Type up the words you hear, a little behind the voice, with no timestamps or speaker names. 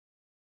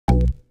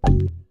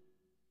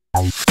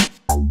One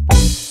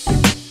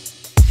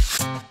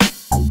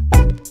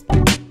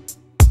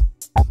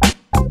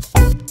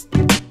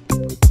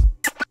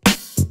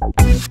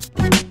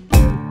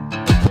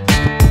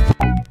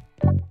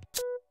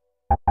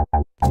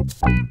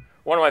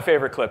of my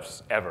favorite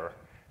clips ever,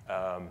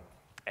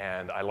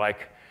 and I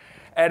like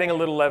adding a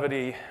little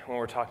levity when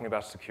we're talking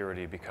about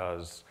security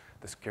because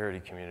the security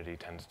community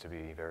tends to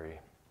be very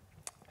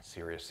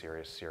serious,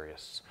 serious,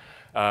 serious.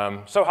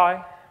 So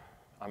hi,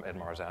 I'm Ed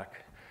Marczak,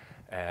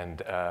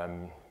 and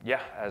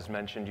yeah, as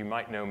mentioned, you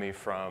might know me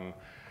from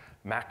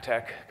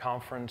MacTech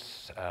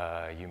conference.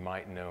 You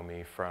might know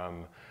me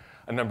from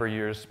a number of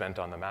years spent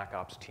on the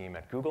MacOps team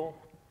at Google.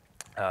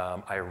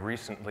 I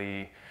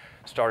recently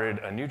started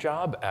a new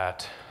job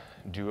at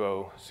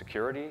Duo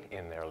Security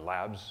in their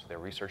labs, their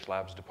research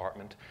labs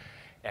department.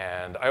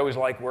 And I always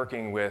like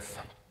working with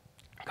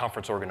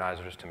conference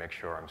organizers to make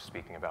sure I'm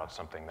speaking about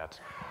something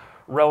that's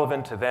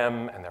relevant to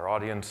them and their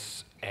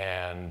audience.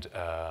 And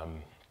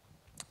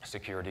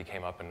security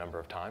came up a number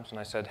of times. And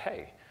I said,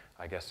 hey,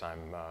 I guess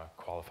I'm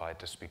qualified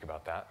to speak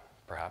about that,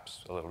 perhaps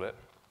a little bit.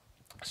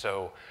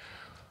 So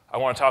I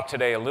want to talk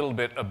today a little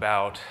bit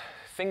about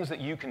things that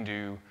you can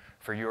do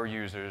for your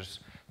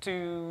users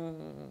to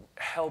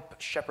help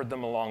shepherd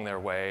them along their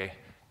way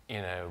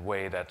in a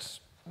way that's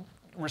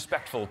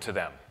respectful to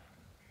them.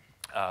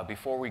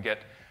 Before we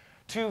get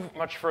too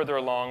much further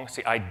along,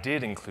 see, I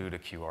did include a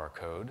QR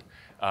code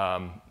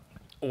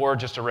or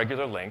just a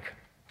regular link.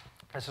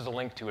 This is a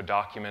link to a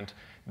document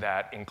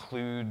that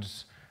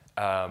includes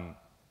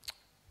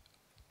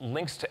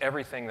links to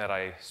everything that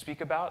I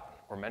speak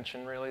about or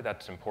mention, really,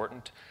 that's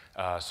important.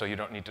 So you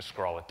don't need to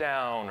scroll it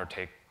down or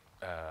take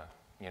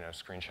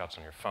screenshots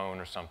on your phone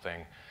or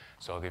something.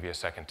 So I'll give you a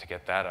second to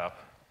get that up.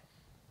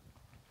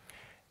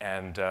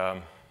 And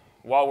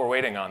while we're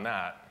waiting on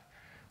that,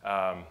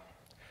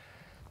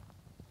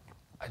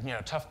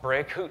 tough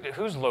break.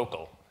 Who's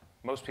local?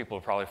 Most people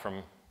are probably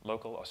from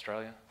local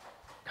Australia.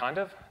 Kind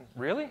of?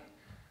 Really?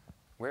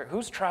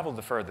 Who's traveled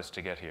the furthest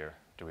to get here,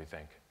 do we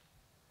think?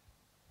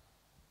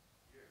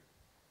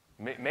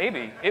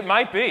 Maybe. It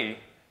might be.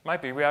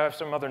 Might be. We have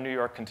some other New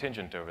York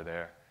contingent over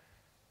there.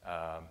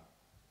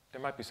 There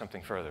might be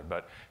something further,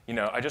 but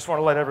I just want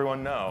to let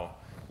everyone know,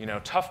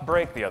 tough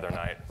break the other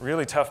night,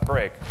 really tough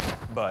break,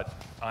 but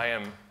I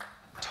am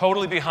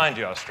totally behind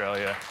you,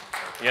 Australia.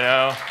 It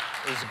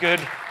was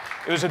good.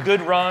 It was a good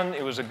run.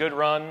 It was a good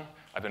run.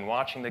 I've been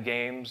watching the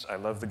games. I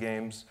love the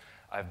games.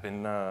 I've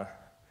been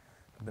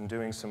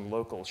doing some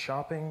local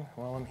shopping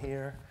while I'm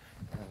here.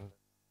 And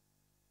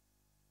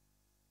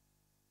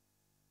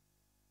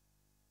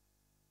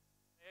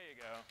there you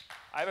go.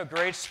 I have a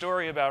great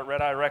story about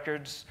Red Eye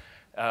Records.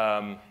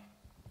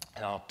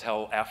 And I'll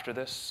tell after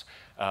this,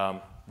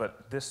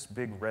 but this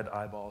big red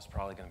eyeball is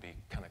probably going to be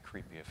kind of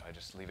creepy if I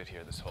just leave it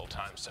here this whole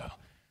time, so.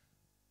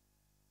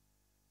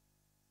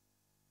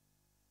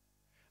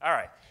 All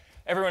right,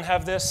 everyone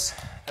have this?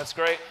 That's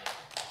great.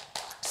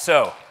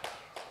 So,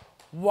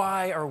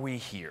 why are we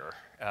here?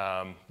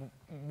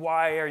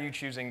 Why are you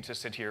choosing to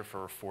sit here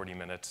for 40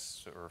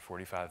 minutes or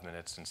 45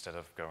 minutes instead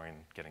of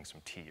getting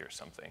some tea or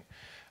something?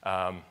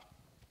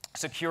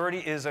 Security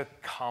is a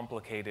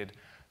complicated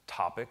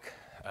topic.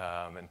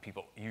 And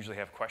people usually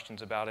have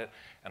questions about it,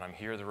 and I'm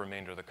here the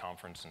remainder of the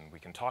conference, and we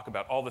can talk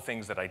about all the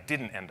things that I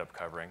didn't end up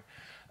covering.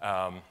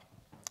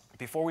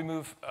 Before we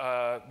move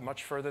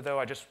much further, though,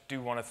 I just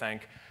do want to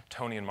thank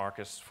Tony and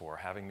Marcus for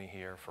having me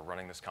here, for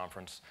running this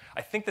conference.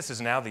 I think this is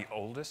now the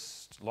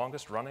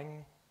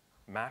longest-running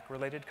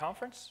Mac-related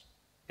conference.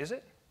 Is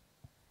it?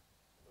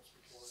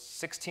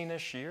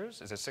 16-ish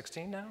years? Is it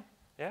 16 now?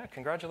 Yeah,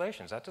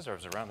 congratulations. That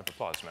deserves a round of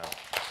applause, man.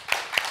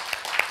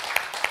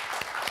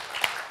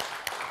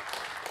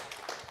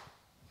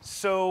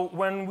 So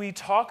when we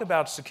talk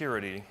about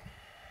security,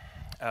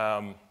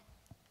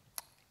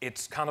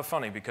 it's kind of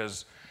funny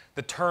because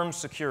the term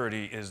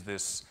security is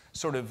this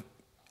sort of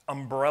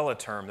umbrella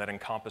term that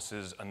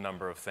encompasses a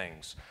number of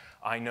things.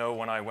 I know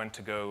when I went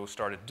to go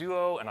start at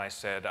Duo and I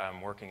said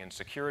I'm working in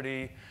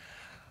security,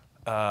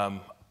 I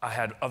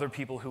had other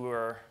people who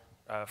are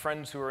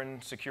friends who are in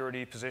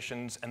security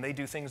positions, and they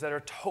do things that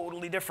are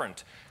totally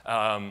different.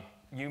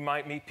 You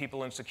might meet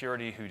people in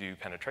security who do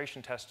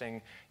penetration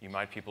testing. You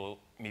might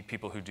meet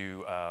people who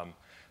do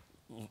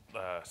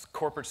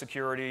corporate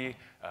security,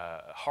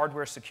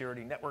 hardware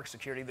security, network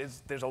security.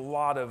 There's a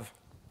lot of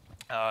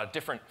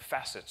different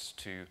facets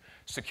to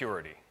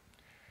security.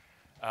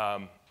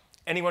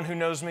 Anyone who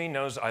knows me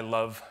knows I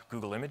love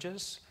Google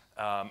Images.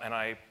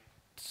 And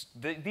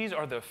these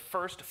are the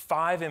first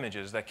 5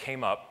 images that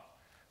came up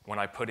when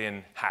I put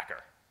in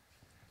hacker.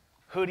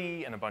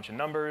 Hoodie and a bunch of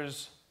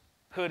numbers,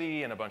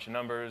 hoodie and a bunch of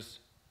numbers,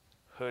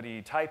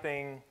 hoodie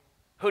typing,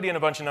 hoodie and a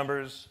bunch of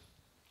numbers,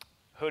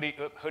 hoodie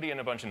and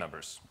a bunch of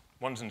numbers,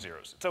 ones and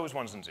zeros. It's always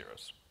ones and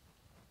zeros.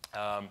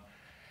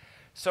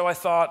 So I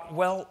thought,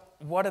 well,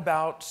 what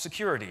about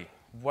security?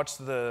 What's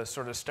the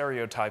sort of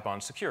stereotype on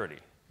security?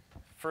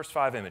 First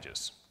 5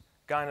 images.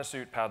 Guy in a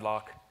suit,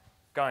 padlock,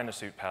 guy in a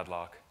suit,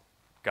 padlock,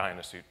 guy in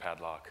a suit,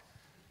 padlock,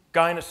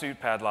 guy in a suit,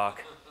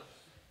 padlock,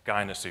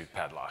 guy in a suit,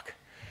 padlock.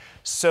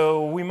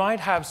 So we might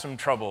have some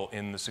trouble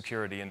in the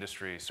security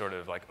industry sort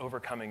of like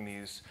overcoming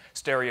these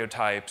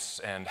stereotypes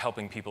and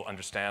helping people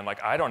understand.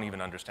 Like, I don't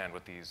even understand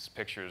what these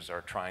pictures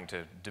are trying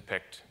to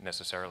depict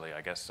necessarily.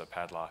 I guess a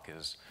padlock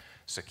is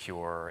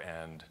secure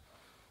and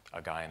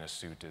a guy in a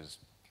suit is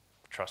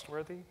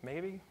trustworthy,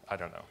 maybe? I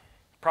don't know.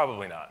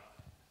 Probably not.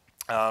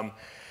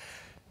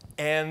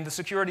 And the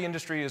security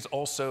industry is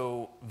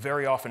also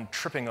very often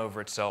tripping over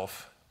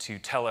itself to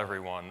tell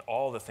everyone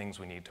all the things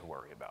we need to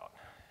worry about.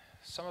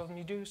 Some of them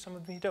you do, some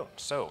of them you don't.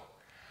 So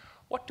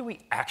what do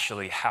we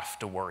actually have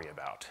to worry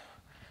about?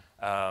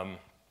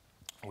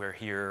 We're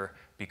here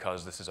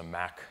because this is a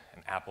Mac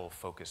and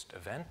Apple-focused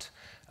event.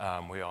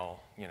 We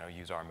all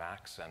use our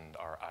Macs and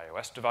our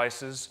iOS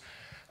devices.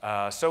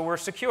 So we're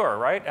secure,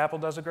 right? Apple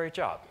does a great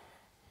job.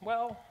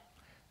 Well,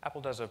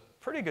 Apple does a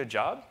pretty good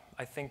job.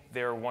 I think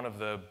they're one of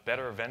the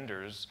better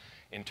vendors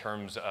in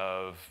terms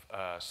of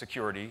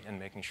security and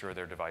making sure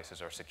their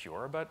devices are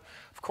secure. But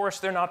of course,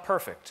 they're not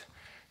perfect.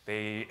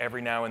 They,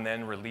 every now and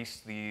then, release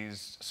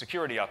these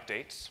security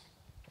updates,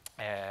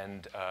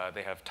 and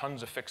they have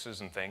tons of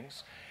fixes and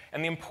things.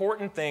 And the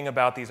important thing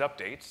about these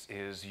updates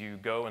is you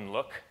go and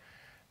look,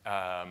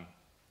 and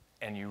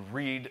you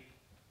read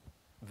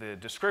the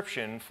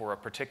description for a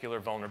particular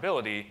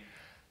vulnerability.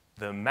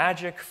 The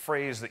magic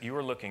phrase that you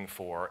are looking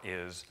for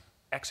is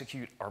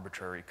execute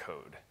arbitrary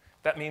code.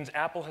 That means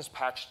Apple has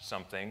patched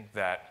something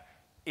that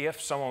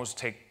if someone was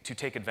to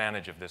take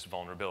advantage of this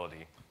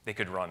vulnerability, they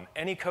could run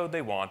any code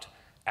they want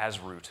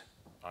as root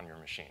on your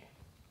machine.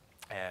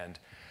 And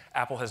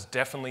Apple has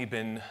definitely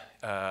been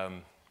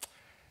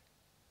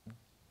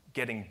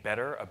getting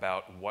better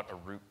about what a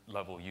root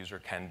level user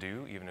can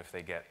do, even if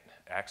they get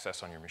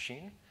access on your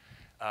machine.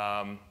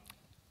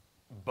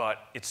 But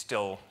it's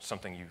still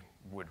something you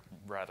would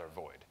rather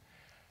avoid.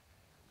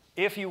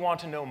 If you want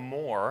to know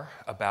more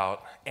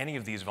about any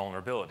of these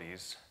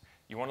vulnerabilities,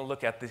 you want to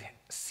look at the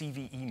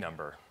CVE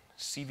number.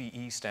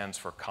 CVE stands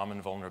for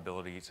Common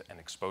Vulnerabilities and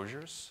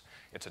Exposures.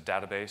 It's a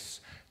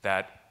database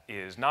that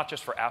is not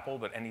just for Apple,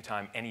 but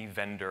anytime any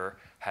vendor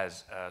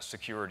has a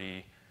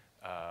security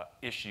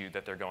issue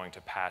that they're going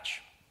to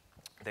patch,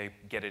 they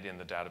get it in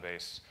the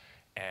database.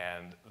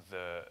 And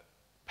the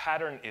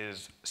pattern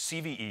is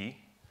CVE,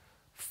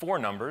 4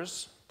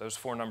 numbers. Those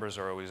 4 numbers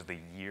are always the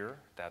year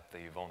that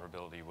the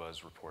vulnerability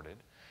was reported.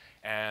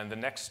 And the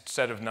next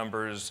set of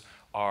numbers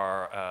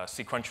are a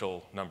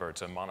sequential number.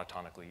 It's a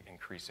monotonically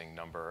increasing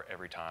number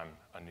every time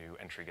a new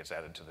entry gets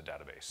added to the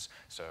database.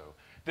 So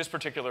this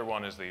particular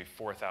one is the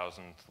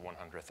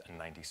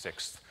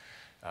 4,196th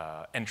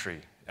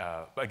entry.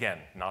 Again,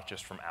 not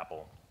just from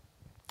Apple,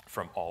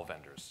 from all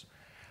vendors.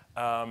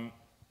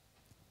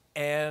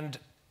 And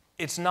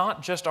it's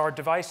not just our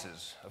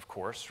devices, of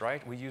course,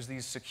 right? We use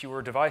these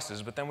secure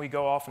devices, but then we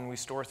go off and we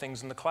store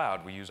things in the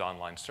cloud. We use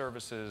online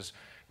services.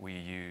 We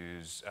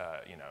use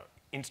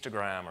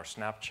Instagram or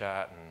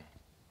Snapchat, and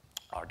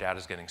our data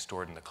is getting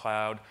stored in the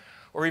cloud.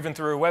 Or even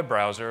through a web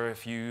browser,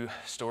 if you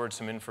stored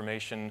some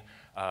information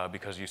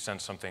because you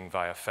sent something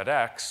via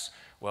FedEx,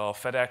 well,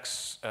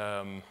 FedEx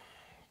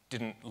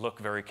didn't look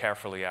very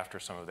carefully after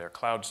some of their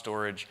cloud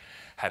storage,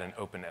 had an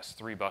open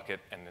S3 bucket,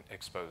 and it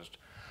exposed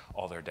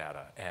all their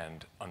data.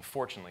 And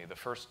unfortunately, the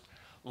first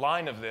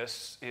line of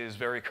this is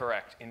very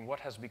correct in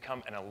what has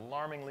become an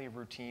alarmingly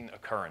routine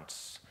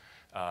occurrence.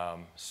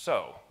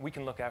 So we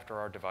can look after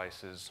our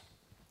devices,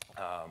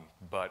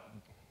 but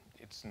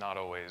it's not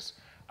always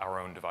our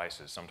own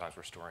devices. Sometimes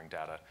we're storing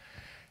data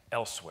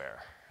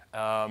elsewhere.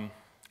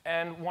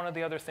 And one of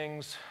the other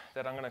things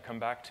that I'm going to come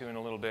back to in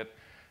a little bit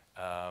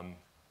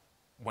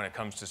when it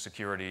comes to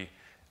security,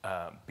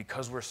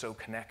 because we're so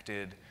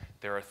connected,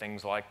 there are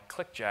things like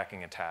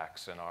clickjacking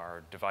attacks, and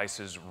our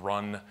devices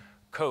run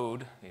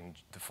code in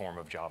the form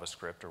of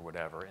JavaScript or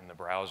whatever in the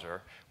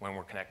browser when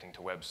we're connecting to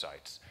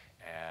websites.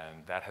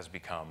 And that has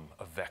become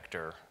a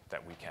vector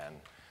that we can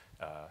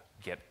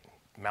get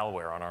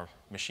malware on our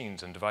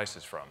machines and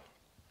devices from.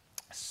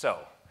 So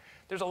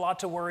there's a lot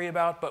to worry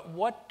about, but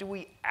what do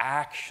we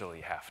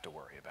actually have to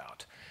worry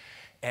about?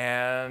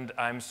 And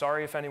I'm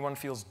sorry if anyone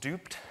feels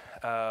duped.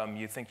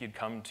 You think you'd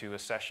come to a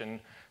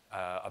session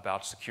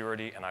about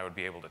security and I would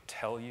be able to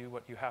tell you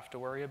what you have to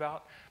worry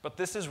about. But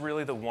this is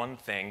really the one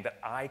thing that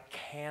I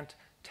can't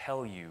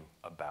tell you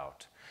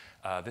about.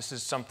 This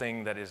is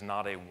something that is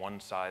not a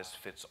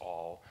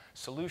one-size-fits-all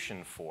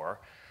solution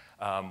for.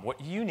 What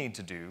you need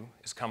to do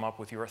is come up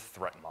with your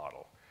threat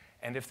model.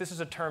 And if this is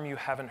a term you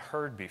haven't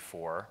heard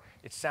before,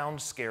 it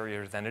sounds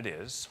scarier than it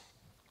is.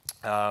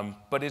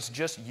 But it's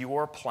just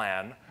your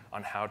plan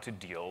on how to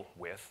deal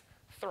with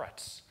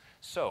threats.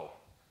 So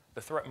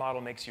the threat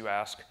model makes you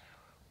ask,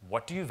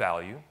 what do you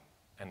value,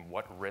 and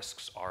what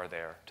risks are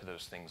there to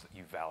those things that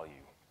you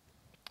value?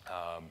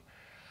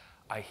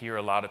 I hear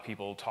a lot of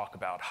people talk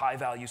about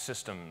high-value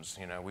systems.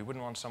 We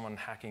wouldn't want someone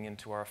hacking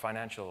into our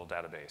financial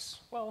database.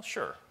 Well,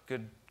 sure,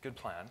 good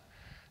plan.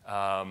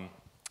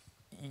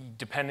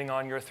 Depending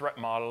on your threat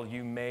model,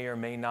 you may or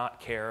may not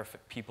care if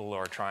people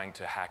are trying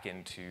to hack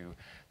into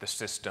the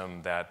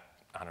system that,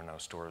 I don't know,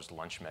 stores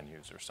lunch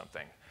menus or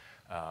something.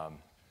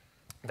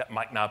 That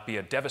might not be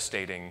a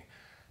devastating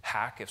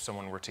hack if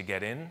someone were to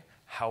get in.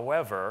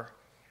 However,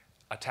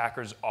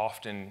 attackers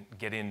often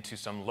get into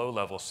some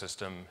low-level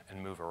system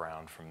and move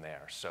around from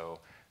there. So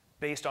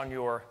based on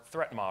your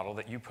threat model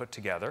that you put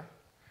together,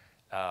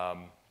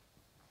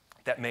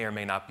 that may or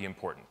may not be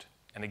important.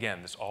 And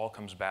again, this all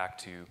comes back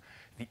to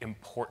the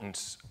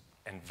importance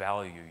and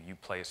value you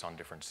place on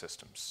different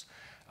systems.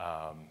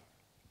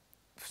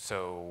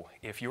 So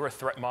if you're a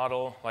threat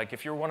model, like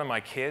if you're one of my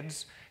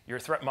kids, your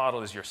threat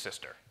model is your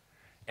sister.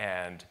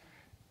 And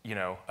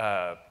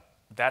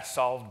that's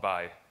solved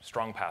by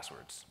strong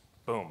passwords.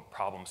 Boom,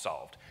 problem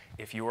solved.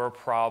 If your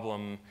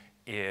problem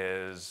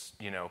is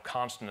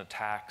constant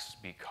attacks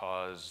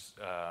because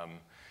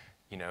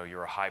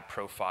you're a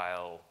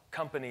high-profile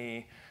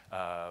company,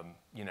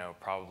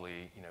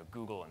 probably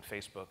Google and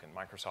Facebook and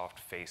Microsoft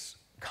face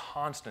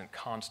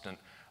constant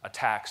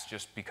attacks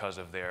just because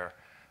of their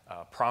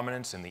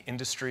prominence in the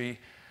industry.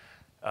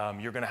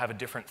 You're going to have a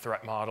different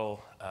threat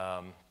model.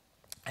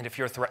 And if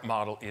your threat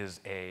model is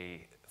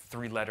a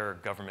 3-letter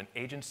government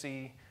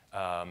agency,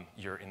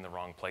 you're in the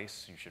wrong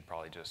place. You should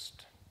probably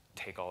just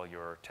take all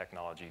your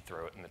technology,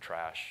 throw it in the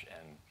trash,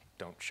 and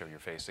don't show your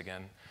face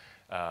again.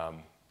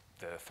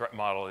 The threat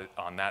model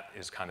on that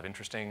is kind of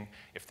interesting.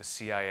 If the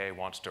CIA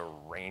wants to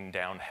rain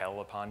down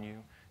hell upon you,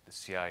 the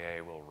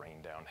CIA will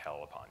rain down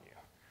hell upon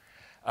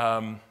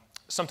you.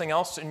 Something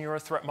else in your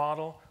threat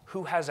model,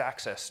 who has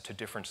access to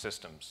different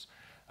systems?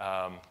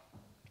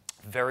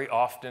 Very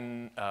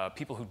often,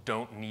 people who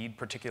don't need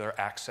particular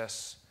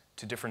access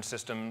to different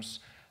systems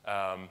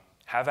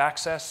have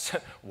access.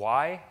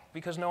 Why?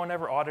 Because no one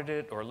ever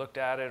audited it or looked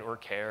at it or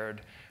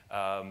cared.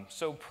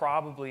 So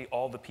probably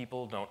all the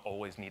people don't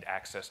always need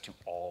access to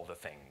all the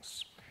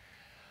things.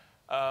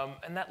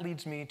 And that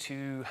leads me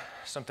to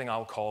something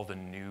I'll call the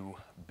new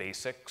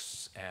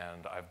basics.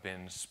 And I've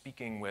been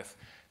speaking with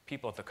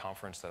people at the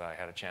conference that I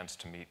had a chance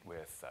to meet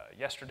with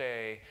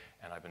yesterday,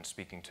 and I've been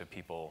speaking to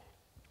people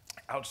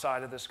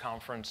outside of this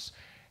conference.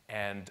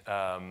 And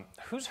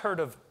who's heard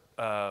of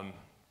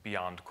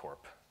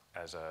BeyondCorp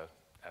as a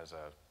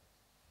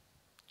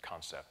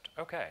concept?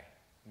 Okay,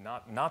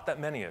 not that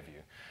many of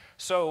you.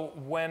 So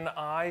when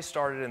I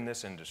started in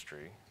this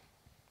industry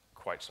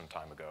quite some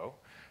time ago,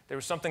 there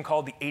was something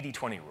called the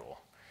 80-20 rule.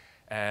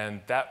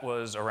 And that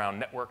was around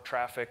network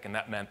traffic, and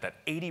that meant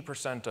that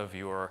 80% of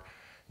your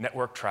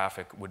network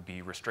traffic would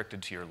be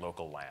restricted to your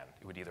local LAN.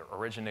 It would either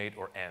originate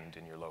or end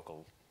in your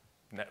local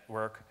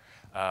network,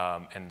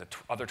 and the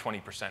other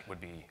 20%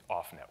 would be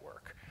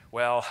off-network.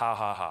 Well,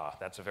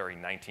 that's a very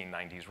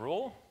 1990s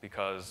rule,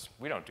 because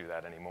we don't do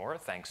that anymore,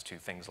 thanks to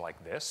things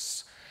like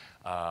this,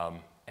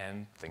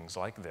 and things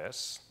like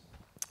this.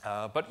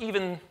 But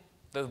even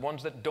the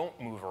ones that don't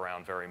move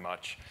around very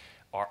much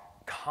are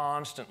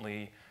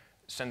constantly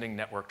sending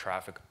network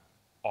traffic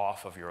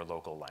off of your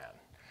local LAN.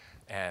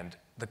 And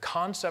the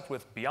concept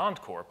with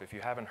BeyondCorp, if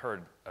you haven't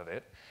heard of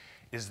it,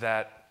 is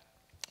that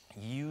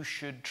you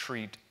should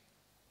treat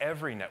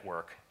every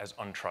network as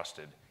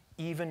untrusted,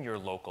 even your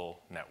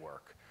local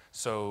network.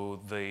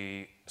 So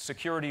the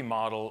security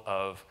model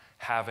of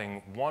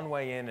having one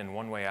way in and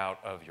one way out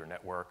of your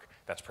network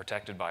that's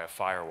protected by a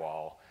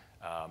firewall,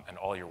 and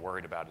all you're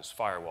worried about is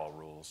firewall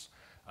rules,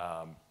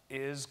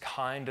 is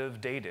kind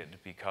of dated,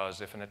 because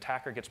if an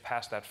attacker gets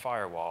past that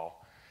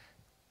firewall,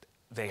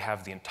 they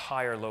have the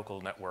entire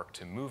local network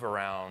to move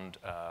around.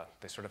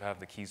 They sort of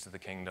have the keys to the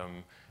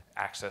kingdom,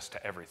 access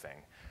to everything.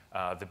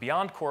 The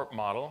BeyondCorp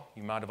model,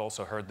 you might have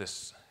also heard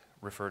this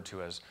referred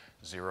to as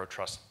zero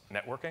trust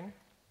networking.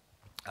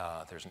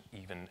 There's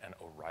even an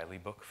O'Reilly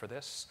book for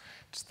this.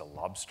 It's the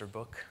lobster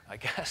book, I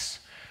guess.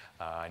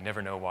 I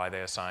never know why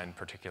they assign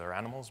particular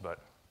animals, but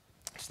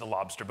it's the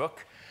lobster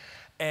book.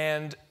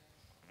 And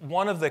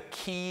one of the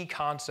key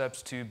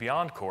concepts to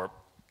BeyondCorp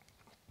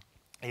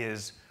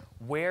is,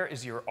 where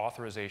is your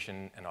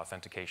authorization and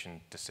authentication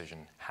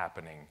decision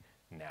happening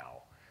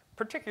now?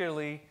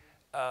 Particularly,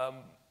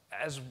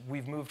 as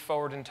we've moved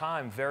forward in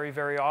time, very,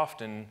 very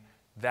often,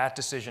 that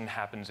decision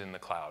happens in the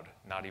cloud,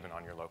 not even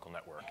on your local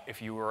network.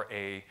 If you were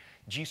a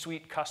G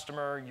Suite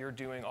customer, you're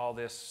doing all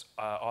this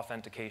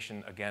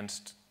authentication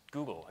against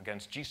Google,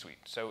 against G Suite.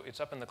 So it's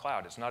up in the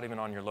cloud. It's not even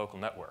on your local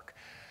network.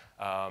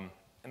 And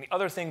the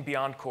other thing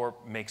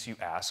BeyondCorp makes you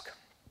ask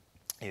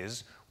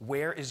is,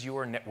 where is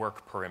your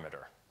network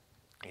perimeter?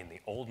 In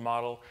the old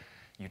model,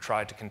 you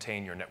tried to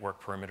contain your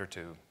network perimeter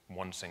to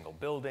one single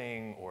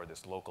building, or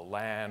this local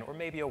LAN, or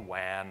maybe a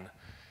WAN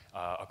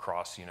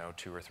across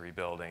 2 or 3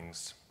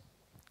 buildings.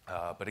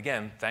 But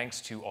again, thanks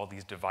to all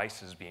these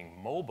devices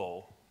being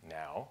mobile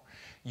now,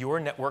 your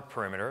network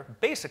perimeter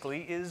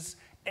basically is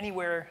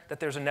anywhere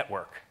that there's a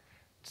network.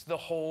 It's the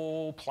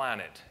whole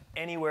planet.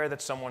 Anywhere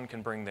that someone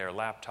can bring their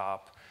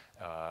laptop,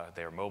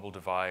 their mobile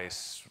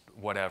device,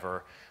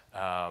 whatever,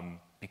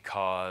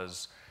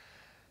 because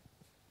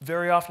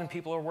very often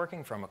people are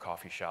working from a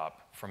coffee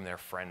shop, from their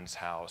friend's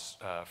house,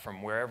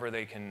 from wherever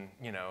they can,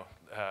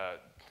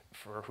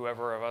 for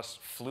whoever of us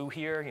flew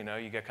here,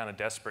 you get kind of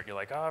desperate. You're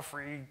like,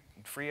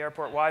 free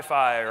airport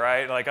Wi-Fi,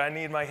 right? Like, I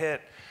need my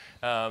hit.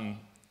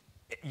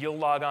 you'll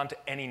log on to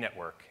any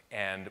network,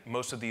 and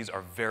most of these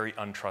are very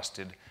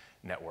untrusted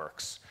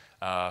networks.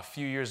 A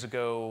few years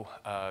ago,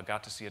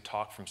 got to see a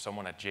talk from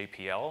someone at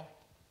JPL.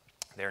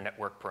 Their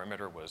network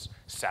perimeter was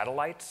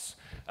satellites,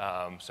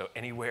 so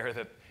anywhere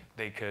that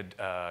they could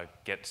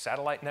get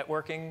satellite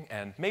networking,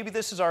 and maybe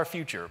this is our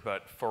future,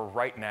 but for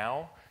right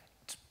now,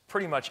 it's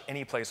pretty much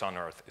any place on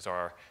Earth is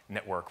our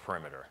network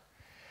perimeter.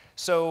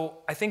 So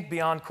I think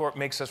BeyondCorp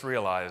makes us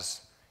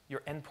realize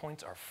your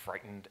endpoints are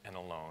frightened and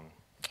alone.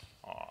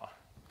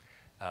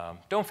 Aw.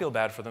 Don't feel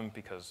bad for them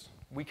because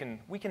we can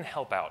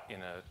help out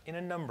in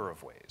a number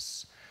of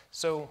ways.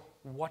 So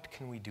what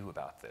can we do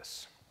about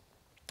this?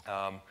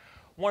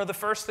 One of the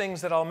first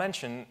things that I'll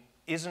mention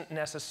isn't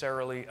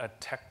necessarily a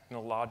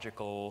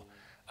technological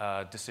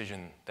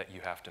decision that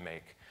you have to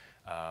make,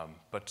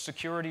 but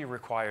security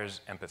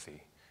requires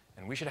empathy,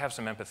 and we should have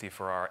some empathy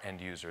for our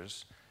end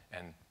users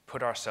and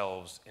put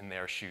ourselves in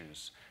their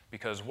shoes,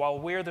 because while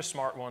we're the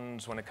smart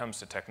ones when it comes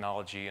to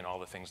technology and all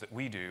the things that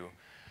we do,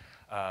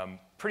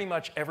 pretty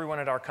much everyone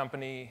at our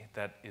company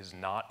that is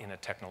not in a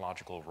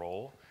technological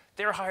role,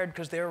 they're hired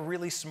because they're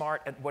really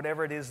smart at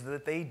whatever it is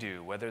that they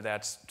do, whether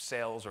that's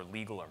sales or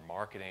legal or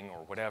marketing or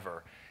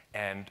whatever.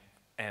 And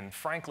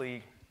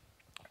frankly,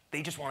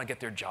 they just want to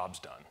get their jobs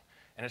done.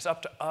 And it's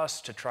up to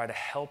us to try to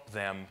help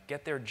them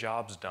get their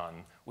jobs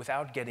done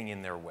without getting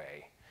in their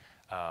way,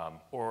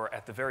 or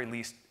at the very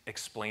least,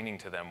 explaining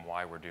to them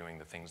why we're doing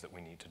the things that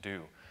we need to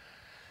do.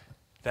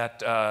 That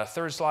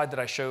third slide that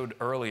I showed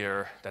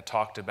earlier that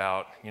talked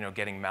about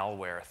getting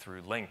malware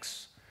through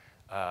links,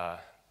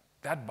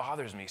 that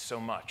bothers me so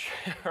much,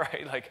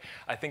 right? Like,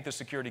 I think the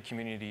security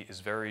community is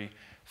very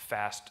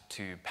fast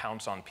to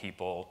pounce on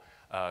people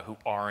who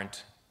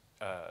aren't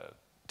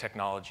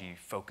technology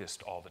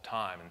focused all the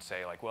time and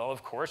say like, well,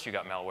 of course you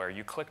got malware,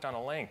 you clicked on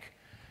a link.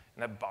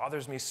 And that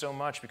bothers me so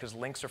much because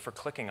links are for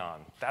clicking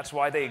on. That's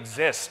why they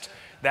exist.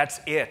 That's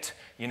it.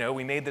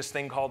 We made this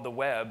thing called the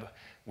web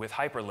with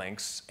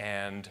hyperlinks,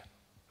 and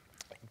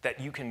that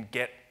you can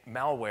get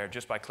malware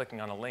just by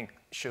clicking on a link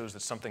shows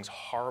that something's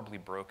horribly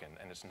broken,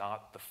 and it's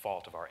not the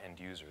fault of our end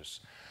users.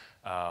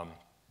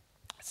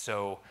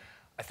 So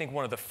I think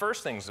one of the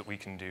first things that we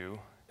can do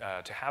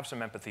to have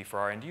some empathy for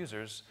our end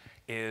users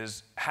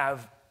is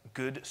have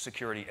good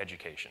security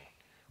education.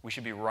 We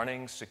should be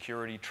running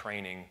security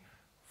training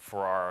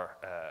for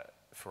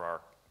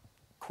our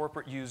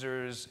corporate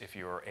users. If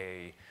you're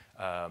a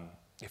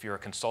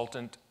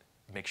consultant,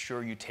 make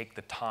sure you take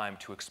the time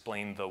to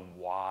explain the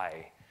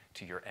why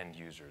to your end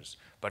users.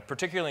 But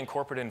particularly in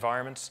corporate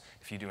environments,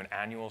 if you do an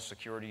annual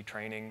security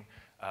training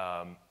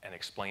and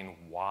explain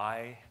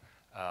why,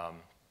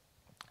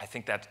 I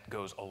think that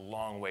goes a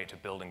long way to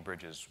building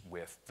bridges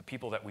with the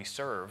people that we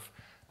serve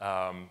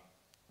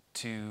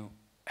to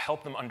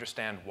help them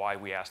understand why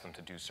we ask them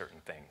to do certain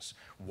things,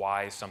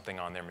 why something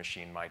on their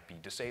machine might be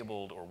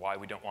disabled, or why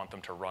we don't want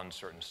them to run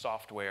certain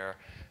software.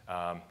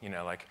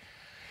 Like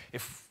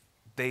if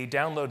they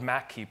download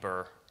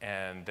MacKeeper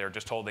and they're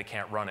just told they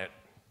can't run it,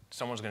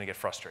 someone's going to get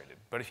frustrated.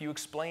 But if you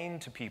explain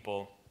to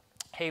people,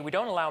 hey, we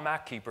don't allow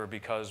MacKeeper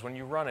because when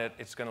you run it,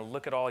 it's going to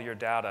look at all your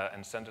data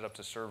and send it up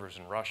to servers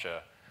in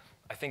Russia,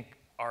 I think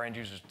our end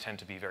users tend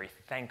to be very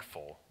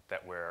thankful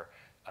that we're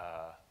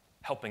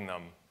helping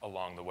them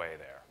along the way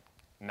there,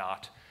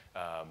 not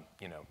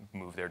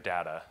move their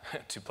data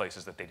to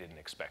places that they didn't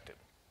expect it.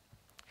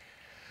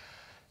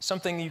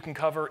 Something you can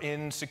cover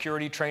in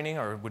security training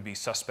would be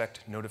suspect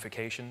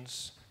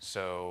notifications.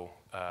 So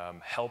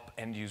help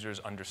end users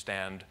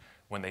understand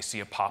when they see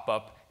a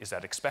pop-up, is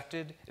that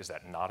expected? Is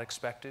that not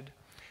expected?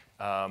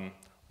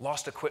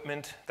 Lost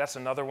equipment, that's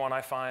another one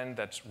I find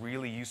that's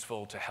really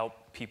useful to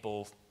help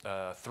people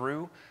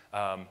through.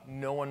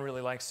 No one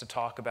really likes to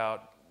talk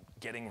about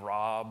getting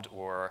robbed,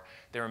 or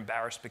they're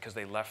embarrassed because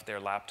they left their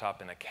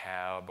laptop in a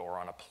cab or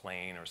on a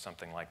plane or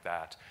something like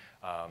that.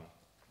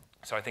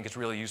 So I think it's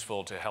really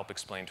useful to help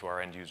explain to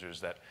our end users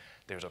that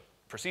there's a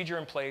procedure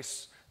in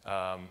place.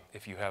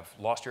 If you have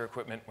lost your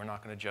equipment, we're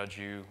not going to judge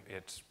you.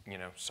 It's,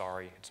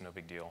 sorry, it's no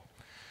big deal.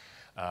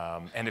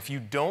 And if you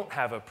don't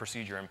have a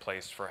procedure in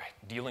place for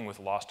dealing with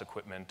lost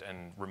equipment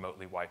and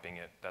remotely wiping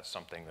it, that's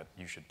something that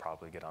you should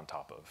probably get on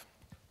top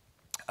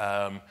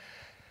of.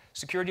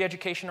 Security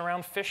education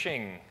around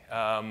phishing.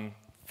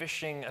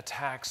 Phishing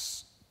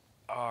attacks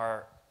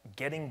are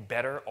getting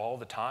better all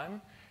the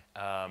time,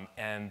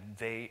 and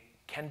they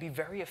can be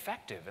very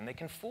effective, and they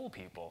can fool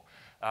people.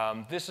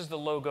 This is the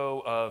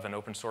logo of an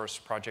open source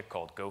project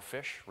called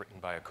GoFish, written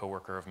by a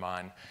coworker of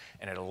mine,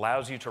 and it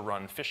allows you to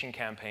run phishing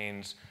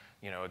campaigns,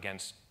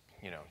 against,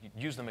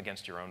 use them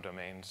against your own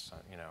domains.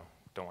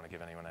 Don't want to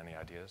give anyone any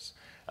ideas,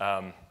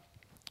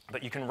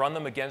 but you can run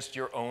them against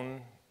your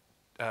own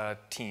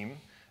team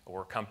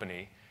or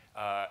company,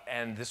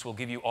 and this will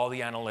give you all the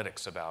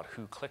analytics about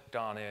who clicked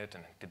on it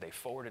and did they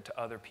forward it to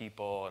other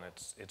people, and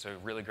it's a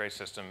really great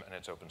system, and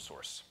it's open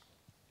source.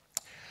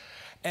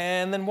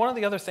 And then one of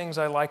the other things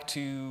I like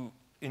to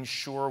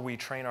ensure we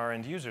train our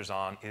end users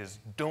on is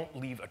don't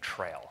leave a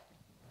trail.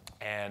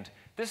 And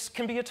this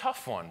can be a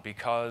tough one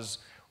because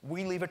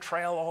We leave a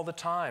trail all the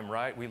time,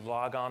 right? We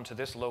log on to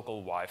this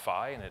local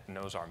Wi-Fi, and it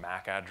knows our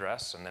MAC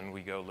address, and then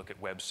we go look at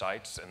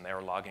websites, and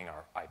they're logging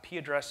our IP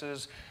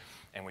addresses,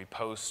 and we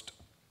post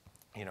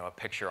a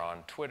picture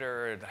on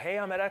Twitter, hey,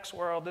 I'm at X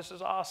World, this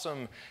is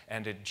awesome,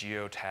 and it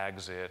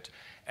geotags it.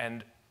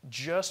 And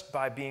just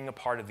by being a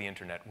part of the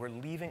internet, we're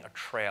leaving a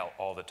trail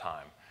all the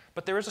time.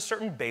 But there is a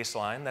certain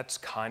baseline that's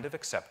kind of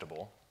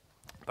acceptable.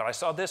 But I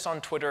saw this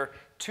on Twitter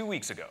 2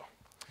 weeks ago.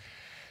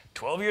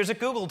 12 years at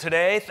Google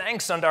today,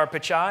 thanks Sundar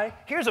Pichai.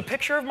 Here's a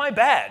picture of my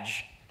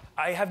badge.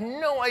 I have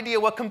no idea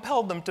what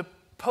compelled them to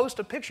post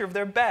a picture of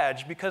their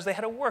badge because they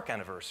had a work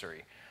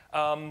anniversary.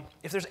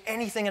 If there's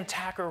anything an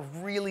attacker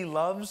really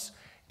loves,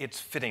 it's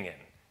fitting in.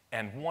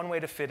 And one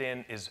way to fit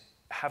in is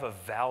have a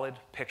valid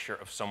picture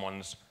of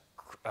someone's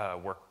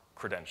work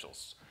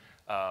credentials.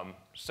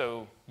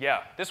 So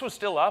yeah, this was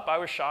still up. I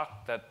was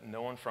shocked that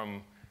no one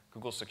from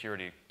Google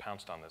security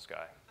pounced on this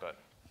guy.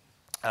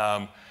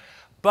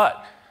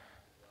 But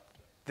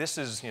this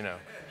is,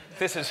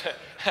 this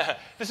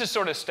is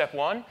sort of step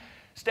one.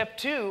 Step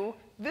two,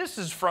 this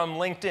is from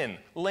LinkedIn.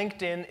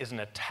 LinkedIn is an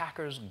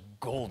attacker's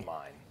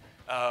goldmine.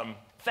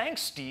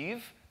 Thanks,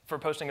 Steve, for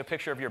posting a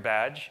picture of your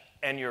badge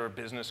and your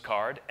business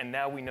card, and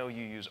now we know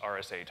you use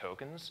RSA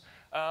tokens.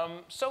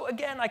 So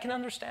again, I can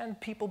understand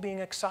people being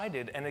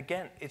excited, and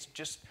again, it's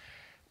just,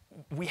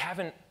 we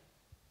haven't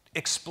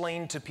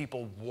explained to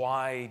people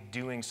why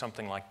doing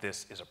something like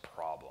this is a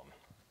problem.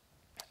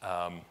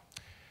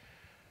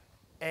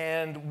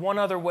 And one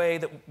other way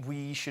that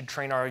we should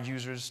train our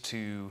users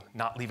to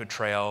not leave a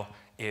trail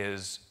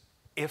is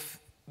if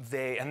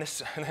they, and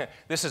this,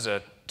 this is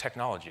a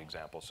technology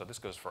example, so this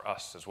goes for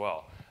us as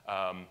well.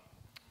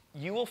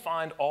 You will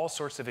find all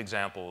sorts of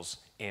examples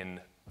in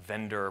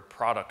vendor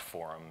product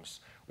forums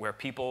where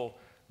people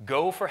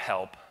go for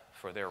help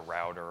for their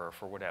router or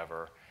for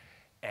whatever,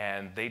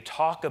 and they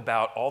talk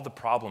about all the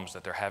problems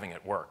that they're having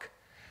at work.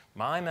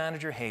 My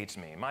manager hates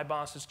me, my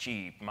boss is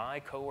cheap, my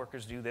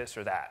coworkers do this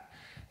or that.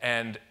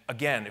 And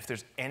again, if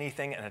there's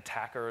anything an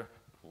attacker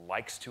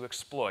likes to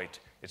exploit,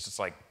 it's just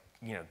like,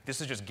 this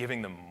is just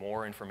giving them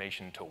more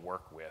information to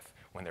work with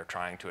when they're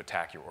trying to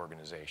attack your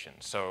organization.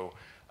 So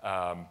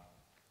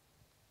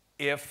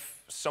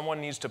if someone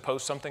needs to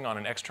post something on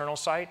an external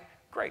site,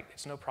 great,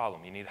 it's no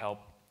problem. You need help,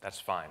 that's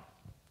fine.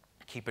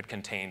 Keep it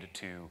contained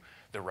to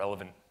the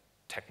relevant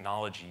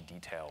technology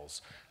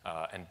details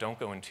and don't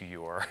go into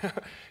your,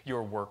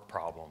 your work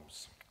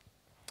problems.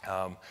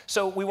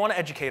 So we want to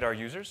educate our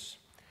users.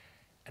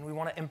 And we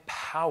want to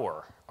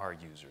empower our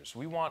users.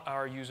 We want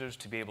our users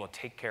to be able to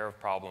take care of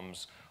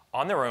problems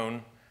on their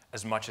own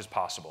as much as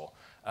possible.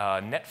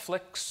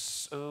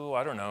 Netflix,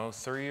 I don't know,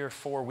 3 or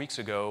 4 weeks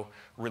ago,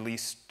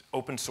 released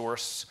open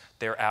source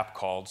their app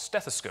called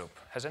Stethoscope.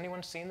 Has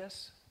anyone seen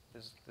this?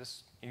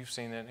 You've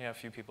seen it? Yeah, a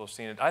few people have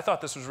seen it. I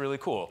thought this was really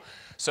cool.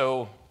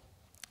 So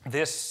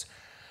this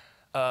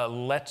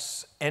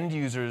lets end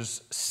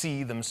users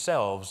see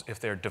themselves if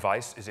their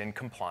device is in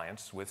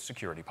compliance with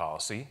security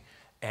policy,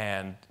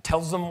 and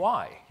tells them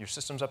why. Your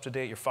system's up to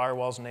date, your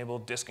firewall's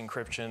enabled, disk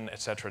encryption,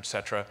 et cetera, et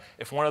cetera.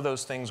 If one of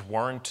those things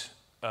weren't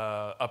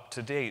up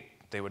to date,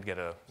 they would get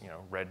a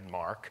red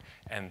mark,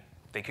 and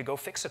they could go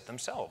fix it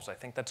themselves. I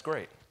think that's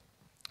great.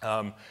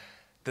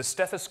 The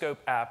Stethoscope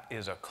app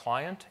is a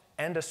client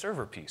and a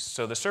server piece.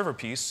 So the server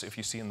piece, if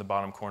you see in the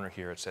bottom corner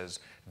here, it says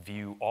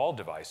view all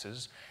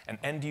devices. An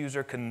end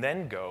user can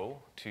then go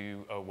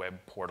to a web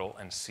portal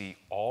and see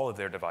all of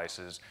their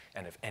devices,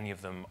 and if any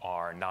of them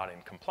are not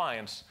in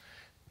compliance,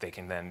 they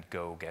can then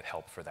go get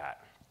help for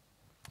that.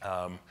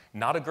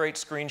 Not a great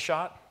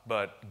screenshot,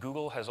 but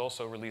Google has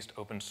also released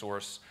open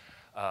source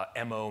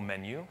MO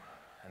menu,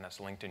 and that's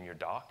linked in your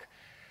doc.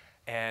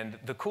 And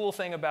the cool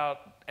thing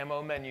about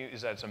MO menu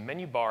is that it's a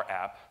menu bar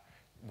app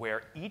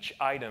where each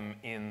item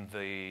in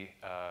the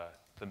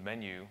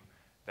menu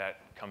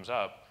that comes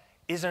up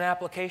is an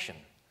application.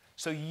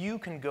 So you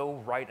can go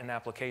write an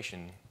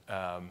application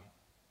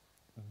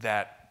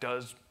that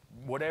does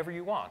whatever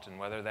you want, and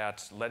whether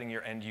that's letting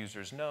your end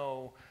users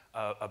know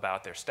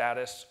about their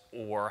status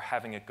or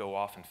having it go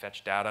off and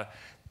fetch data.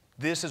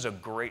 This is a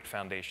great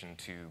foundation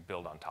to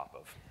build on top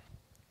of.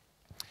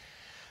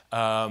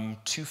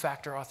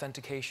 Two-factor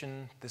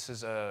authentication. This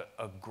is a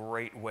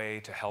great way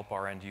to help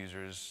our end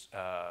users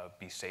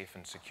be safe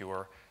and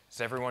secure.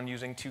 Is everyone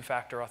using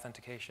two-factor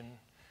authentication?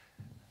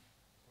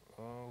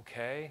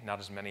 Okay, not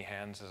as many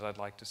hands as I'd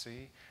like to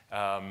see.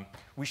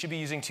 We should be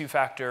using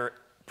two-factor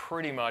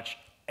pretty much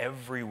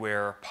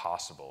everywhere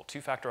possible.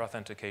 Two-factor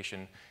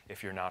authentication,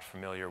 if you're not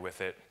familiar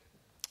with it,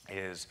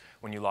 is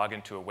when you log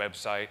into a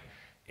website,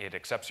 it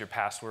accepts your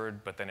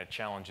password, but then it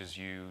challenges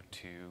you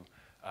to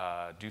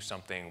do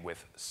something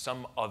with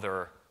some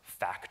other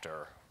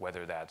factor,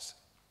 whether that's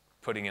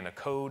putting in a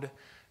code,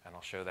 and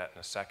I'll show that in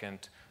a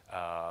second.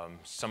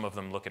 Some of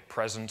them look at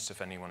presence.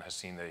 If anyone has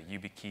seen the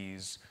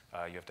YubiKeys,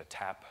 you have to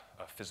tap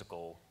a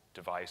physical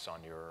device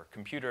on your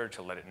computer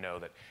to let it know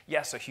that,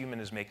 yes, a human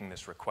is making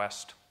this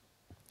request.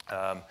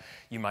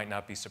 You might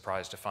not be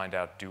surprised to find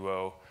out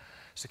Duo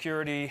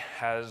Security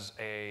has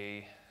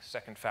a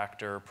second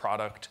factor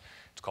product.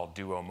 It's called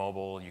Duo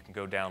Mobile. You can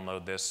go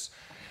download this.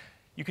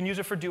 You can use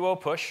it for Duo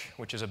Push,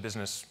 which is a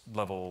business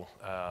level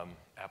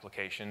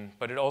application,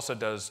 but it also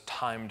does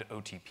timed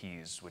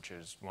OTPs, which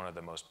is one of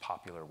the most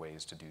popular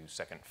ways to do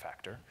second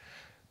factor.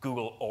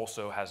 Google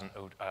also has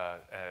a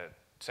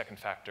second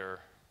factor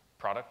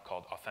product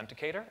called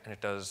Authenticator, and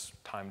it does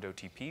timed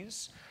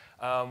OTPs.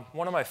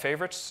 One of my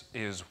favorites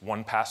is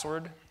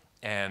 1Password,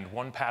 and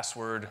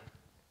 1Password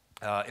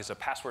is a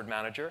password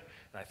manager,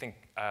 and I think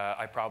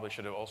I probably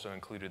should have also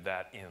included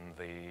that in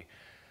the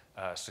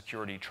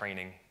security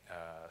training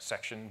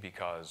section,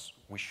 because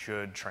we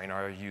should train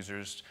our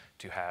users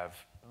to have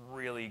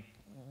really,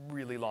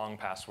 really long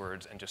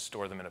passwords and just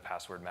store them in a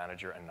password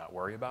manager and not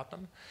worry about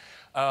them.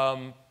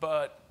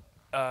 But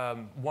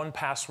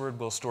 1Password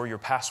will store your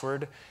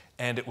password,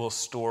 and it will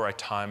store a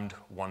timed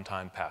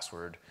one-time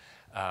password.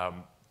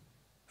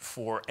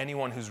 For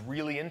anyone who's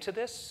really into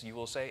this, you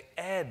will say,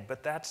 Ed,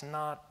 but that's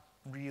not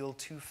real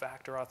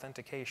two-factor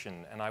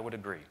authentication, and I would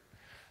agree.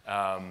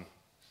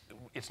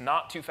 It's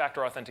not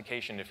two-factor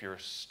authentication if you're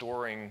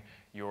storing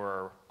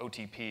your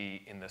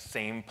OTP in the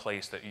same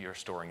place that you're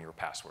storing your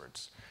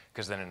passwords,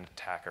 because then an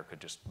attacker could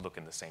just look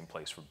in the same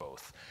place for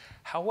both.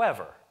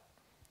 However,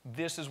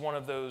 this is one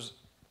of those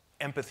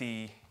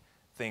empathy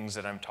things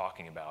that I'm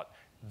talking about.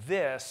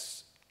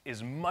 This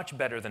is much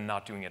better than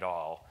not doing it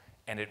all,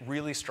 and it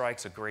really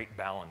strikes a great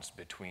balance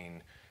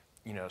between,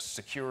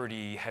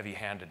 security,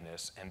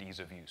 heavy-handedness, and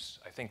ease of use.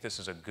 I think this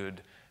is a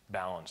good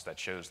balance that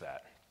shows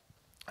that.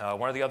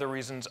 One of the other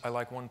reasons I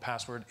like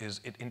 1Password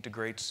is it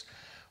integrates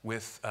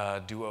with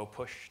Duo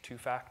Push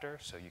two-factor,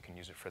 so you can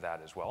use it for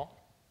that as well.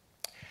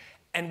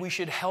 And we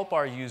should help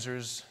our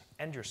users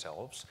and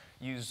yourselves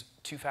use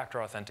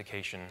two-factor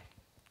authentication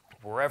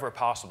wherever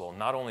possible,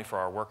 not only for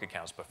our work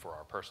accounts, but for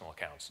our personal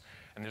accounts.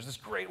 And there's this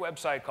great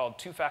website called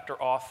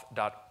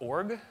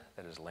twofactorauth.org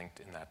that is linked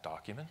in that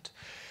document.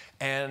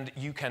 And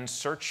you can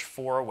search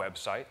for a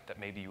website that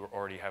maybe you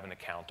already have an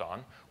account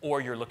on, or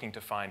you're looking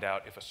to find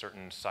out if a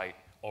certain site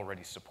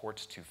already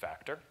supports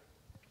two-factor.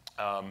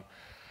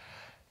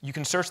 You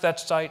can search that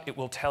site. It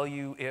will tell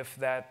you if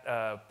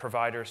that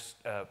provider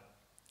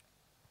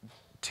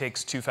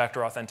takes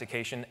two-factor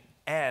authentication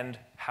and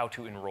how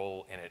to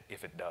enroll in it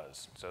if it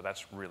does. So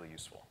that's really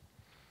useful.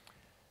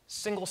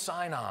 Single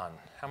sign-on.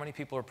 How many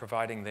people are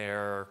providing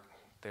their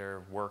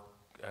work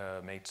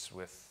mates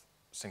with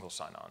single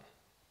sign-on?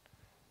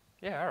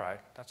 Yeah, all right.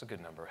 That's a good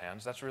number of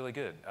hands. That's really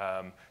good.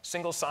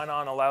 Single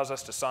sign-on allows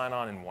us to sign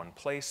on in one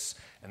place,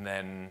 and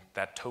then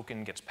that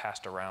token gets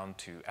passed around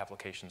to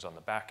applications on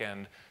the back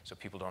end, so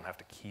people don't have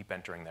to keep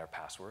entering their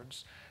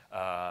passwords.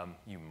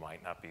 You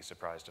might not be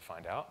surprised to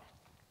find out.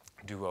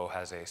 Duo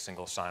has a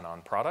single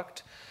sign-on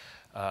product.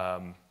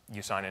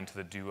 You sign into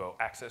the Duo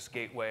Access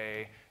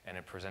Gateway, and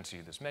it presents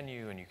you this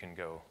menu, and you can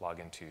go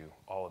log into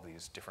all of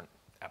these different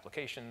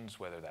applications,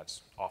 whether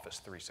that's Office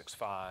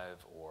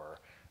 365 or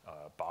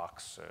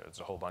Box. There's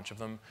a whole bunch of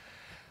them.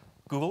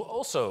 Google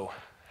also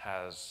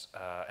has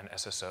an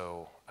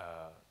SSO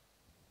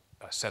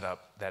set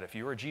up that if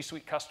you're a G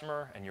Suite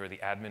customer and you're the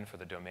admin for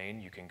the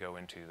domain, you can go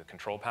into the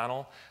control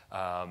panel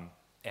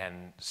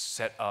and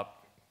set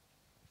up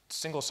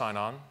single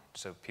sign-on,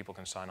 so people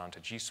can sign on to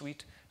G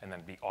Suite and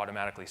then be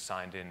automatically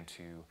signed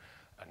into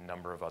a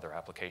number of other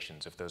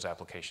applications if those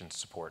applications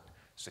support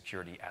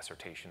security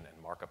assertion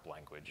and markup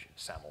language,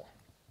 SAML.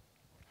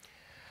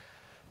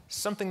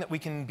 Something that we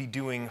can be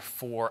doing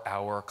for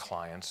our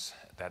clients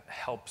that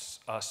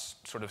helps us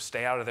sort of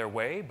stay out of their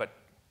way, but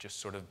just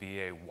sort of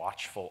be a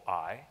watchful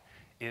eye,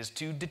 is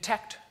to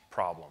detect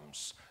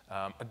problems.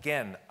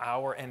 Again,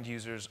 our end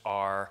users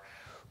are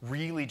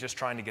really just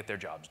trying to get their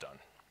jobs done.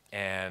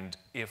 And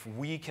if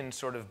we can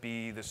sort of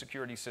be the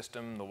security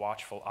system, the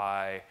watchful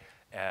eye,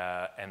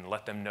 and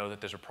let them know that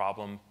there's a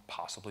problem,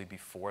 possibly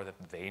before that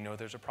they know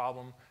there's a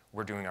problem,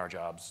 we're doing our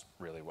jobs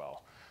really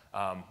well.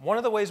 One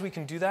of the ways we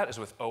can do that is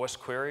with OS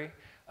Query.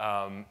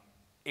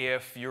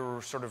 If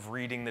you're sort of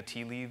reading the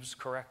tea leaves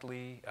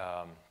correctly,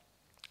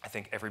 I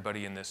think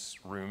everybody in this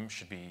room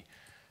should be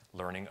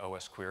learning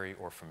OS Query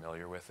or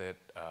familiar with it.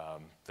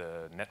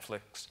 The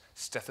Netflix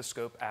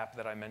stethoscope app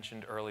that I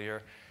mentioned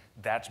earlier,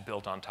 that's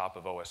built on top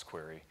of OS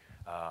Query.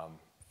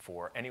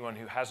 For anyone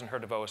who hasn't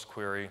heard of OS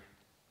Query,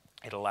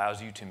 it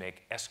allows you to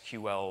make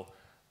SQL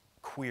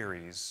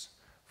queries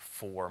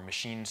for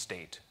machine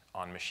state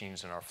on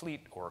machines in our fleet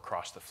or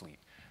across the fleet.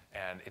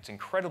 And it's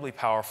incredibly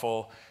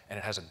powerful, and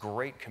it has a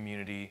great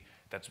community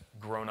that's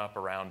grown up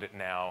around it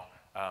now.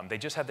 They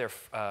just had their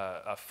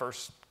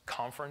first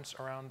conference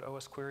around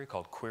OS Query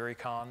called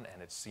QueryCon,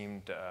 and it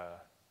seemed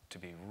to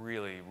be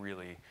really,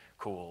 really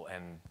cool.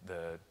 And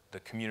the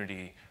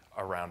community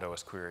around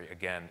OS Query,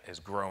 again, is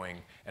growing.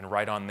 And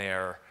right on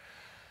their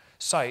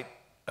site,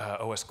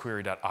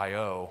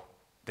 osquery.io,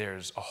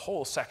 there's a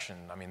whole section.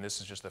 I mean, this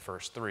is just the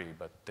first three,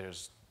 but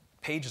there's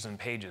pages and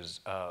pages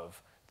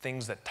of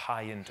things that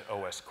tie into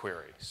OS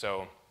Query.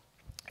 So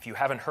if you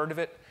haven't heard of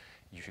it,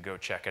 you should go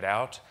check it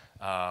out.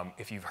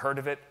 If you've heard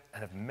of it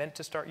and have meant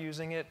to start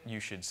using it,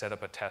 you should set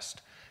up a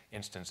test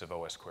instance of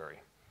OS Query.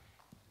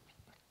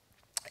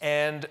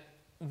 And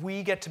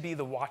we get to be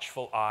the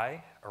watchful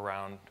eye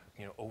around,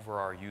 over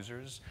our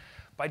users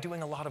by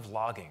doing a lot of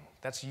logging.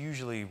 That's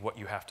usually what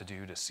you have to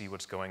do to see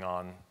what's going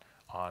on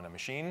a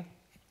machine.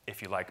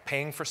 If you like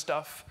paying for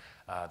stuff,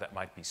 that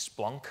might be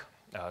Splunk.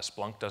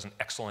 Splunk does an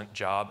excellent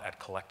job at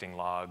collecting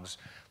logs,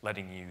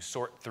 letting you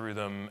sort through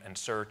them and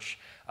search,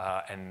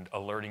 and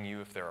alerting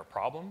you if there are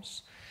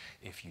problems.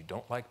 If you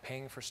don't like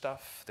paying for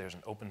stuff, there's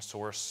an open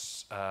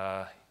source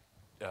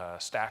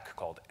stack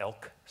called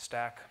ELK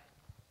stack.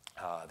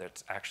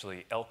 That's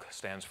actually, ELK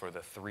stands for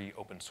the 3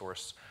 open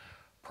source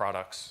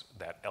products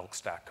that ELK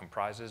stack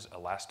comprises: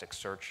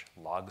 Elasticsearch,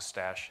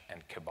 Logstash,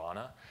 and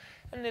Kibana.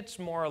 And it's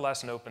more or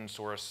less an open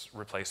source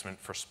replacement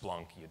for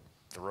Splunk. You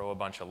throw a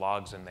bunch of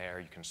logs in there,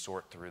 you can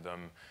sort through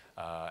them,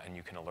 and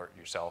you can alert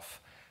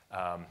yourself.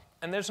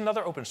 And there's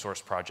another open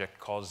source project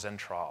called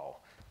Zentral.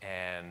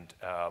 And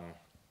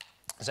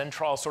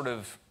Zentral sort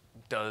of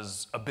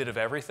does a bit of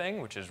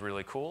everything, which is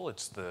really cool.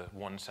 It's the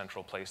one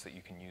central place that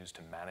you can use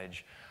to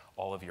manage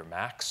all of your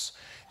Macs.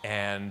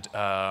 And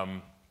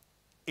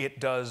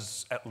it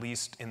does, at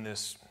least in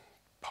this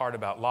part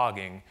about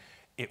logging,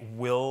 it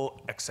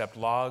will accept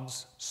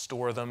logs,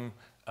 store them,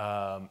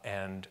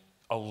 and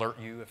alert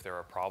you if there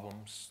are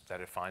problems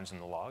that it finds in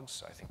the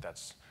logs. I think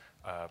that's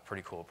a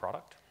pretty cool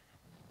product.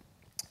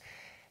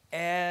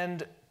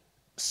 And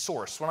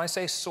source. When I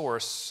say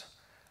source,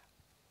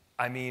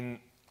 I mean,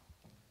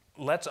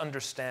 let's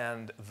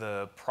understand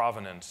the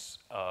provenance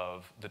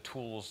of the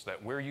tools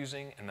that we're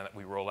using and that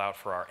we roll out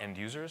for our end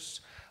users.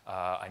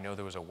 I know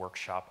there was a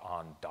workshop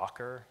on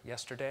Docker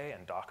yesterday,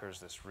 and Docker is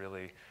this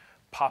really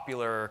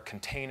popular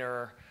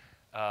container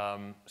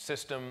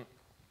system.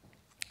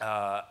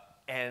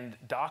 And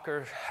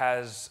Docker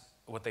has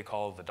what they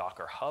call the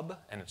Docker Hub,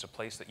 and it's a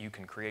place that you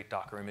can create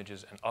Docker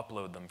images and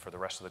upload them for the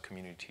rest of the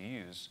community to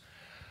use.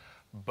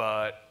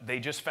 But they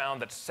just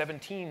found that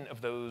 17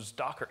 of those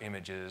Docker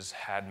images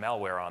had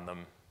malware on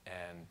them,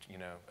 and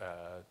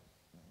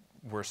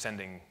we're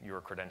sending your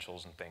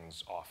credentials and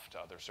things off to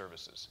other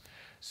services.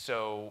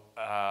 So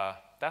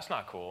that's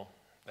not cool.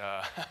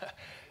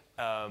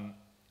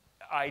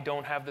 I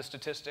don't have the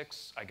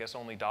statistics. I guess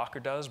only Docker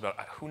does, but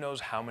who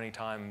knows how many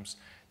times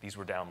these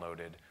were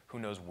downloaded? Who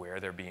knows where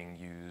they're being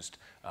used?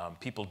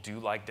 People do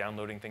like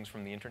downloading things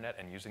from the internet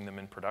and using them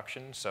in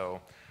production, so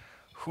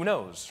who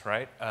knows,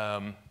 right?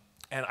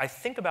 And I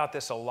think about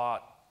this a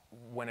lot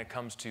when it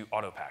comes to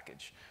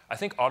AutoPackage. I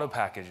think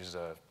AutoPackage is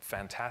a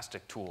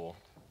fantastic tool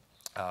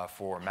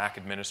for Mac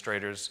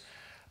administrators,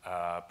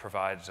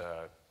 provides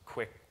a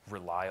quick,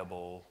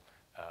 reliable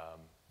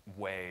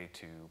way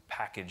to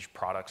package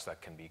products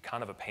that can be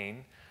kind of a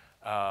pain.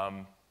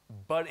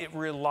 But it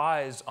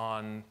relies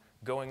on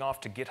going off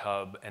to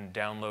GitHub and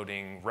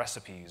downloading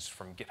recipes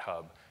from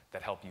GitHub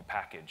that help you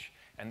package.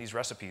 And these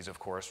recipes, of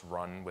course,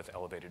 run with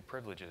elevated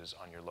privileges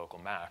on your local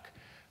Mac.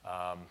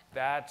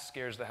 That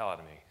scares the hell out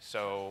of me.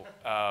 So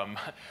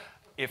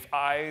if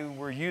I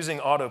were using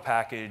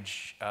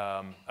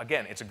AutoPackage,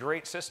 again, it's a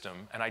great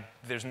system, and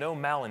there's no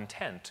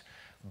malintent,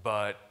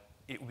 but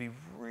it would be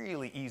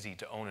really easy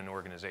to own an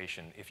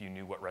organization if you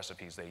knew what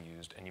recipes they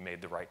used and you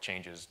made the right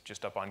changes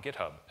just up on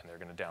GitHub, and they're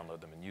going to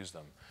download them and use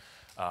them.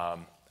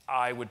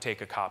 I would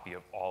take a copy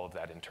of all of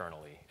that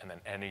internally, and then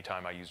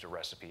anytime I used a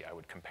recipe, I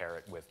would compare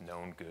it with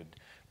known good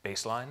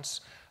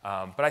baselines.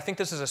 But I think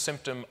this is a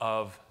symptom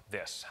of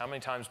this. How many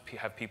times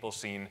have people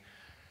seen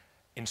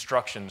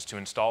instructions to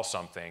install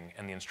something,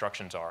 and the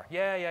instructions are,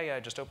 yeah,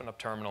 just open up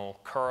terminal,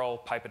 curl,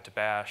 pipe it to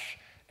bash,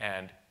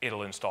 and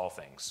it'll install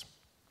things.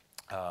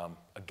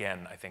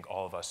 Again, I think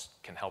all of us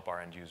can help our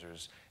end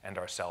users and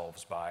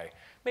ourselves by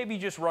maybe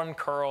just run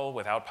curl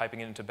without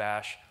piping it into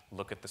bash,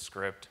 look at the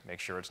script, make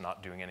sure it's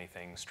not doing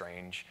anything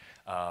strange.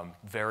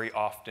 Very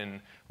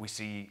often we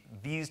see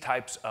these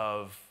types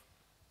of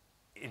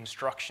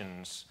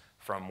instructions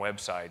from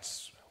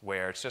websites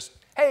where it's just,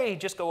 hey,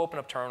 just go open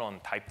up terminal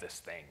and type this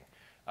thing.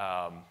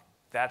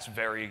 That's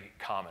very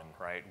common,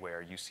 right?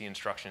 Where you see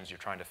instructions, you're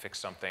trying to fix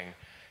something,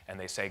 and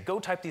they say, go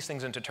type these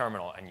things into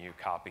terminal, and you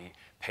copy,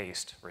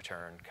 paste,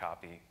 return,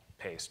 copy,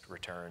 paste,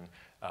 return.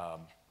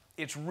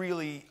 It's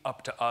really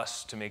up to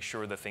us to make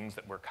sure the things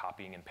that we're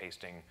copying and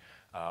pasting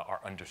are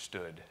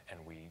understood, and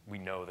we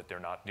know that they're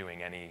not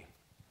doing any,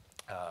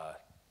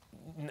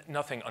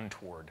 nothing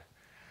untoward.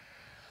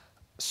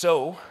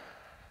 So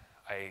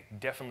I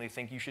definitely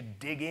think you should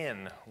dig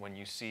in when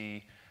you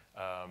see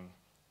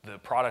the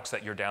products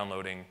that you're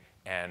downloading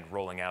and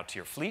rolling out to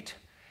your fleet.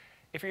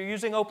 If you're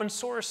using open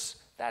source,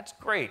 that's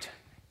great.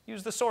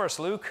 Use the source,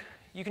 Luke.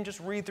 You can just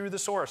read through the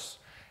source.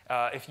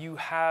 If you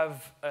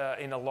have,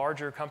 in a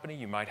larger company,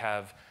 you might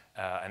have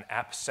an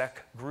AppSec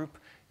group.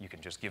 You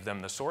can just give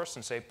them the source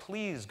and say,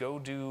 please go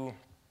do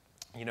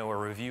a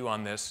review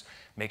on this.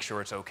 Make sure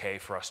it's OK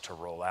for us to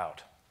roll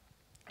out.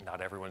 Not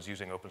everyone's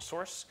using open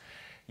source.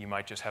 You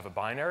might just have a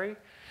binary.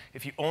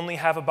 If you only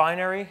have a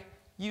binary,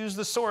 use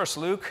the source,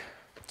 Luke.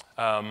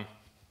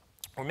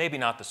 Or maybe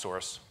not the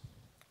source.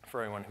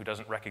 For anyone who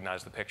doesn't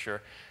recognize the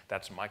picture,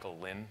 that's Michael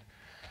Lynn,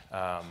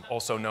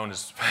 also known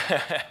as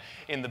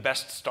in the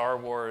best Star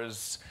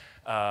Wars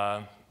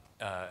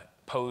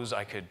pose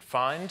I could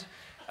find.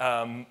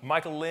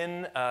 Michael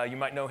Lin, you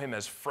might know him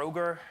as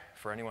Froger,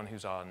 for anyone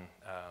who's on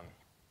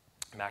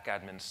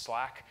MacAdmin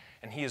Slack,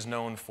 and he is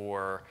known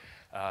for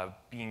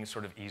being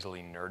sort of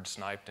easily nerd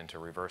sniped into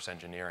reverse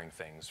engineering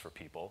things for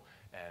people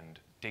and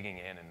digging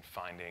in and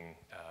finding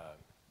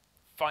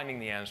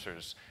the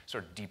answers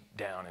sort of deep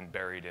down and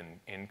buried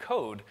in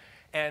code.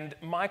 And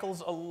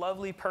Michael's a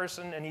lovely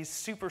person, and he's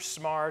super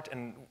smart,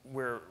 and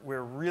we're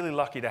really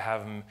lucky to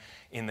have him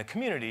in the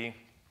community.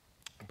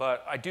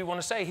 But I do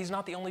want to say he's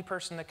not the only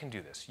person that can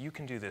do this. You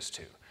can do this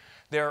too.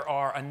 There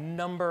are a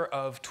number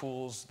of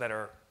tools that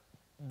are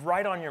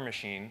right on your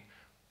machine,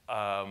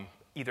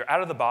 either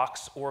out of the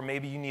box, or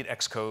maybe you need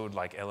Xcode,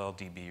 like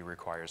LLDB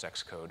requires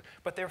Xcode.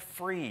 But they're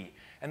free,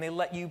 and they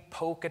let you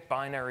poke at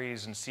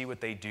binaries and see what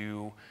they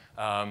do.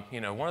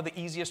 One of the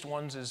easiest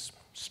ones is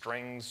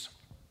strings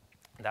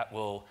that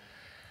will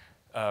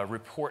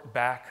report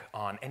back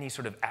on any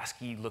sort of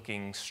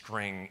ASCII-looking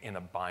string in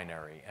a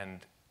binary.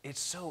 And it's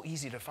so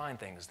easy to find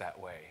things that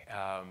way.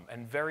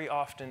 And very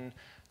often,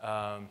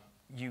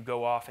 you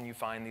go off and you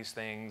find these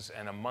things,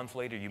 and a month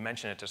later you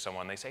mention it to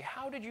someone. They say,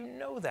 how did you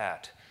know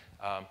that?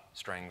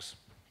 Strings,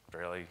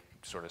 fairly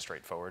sort of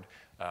straightforward.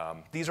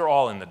 These are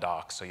all in the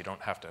docs, so you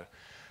don't have to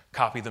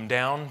copy them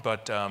down,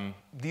 but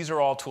these are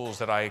all tools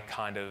that I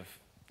kind of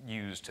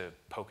use to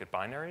poke at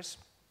binaries.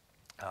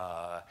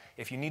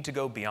 If you need to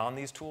go beyond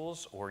these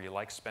tools, or you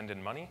like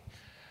spending money,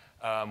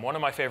 one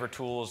of my favorite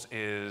tools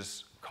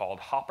is called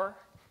Hopper.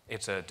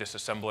 It's a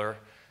disassembler,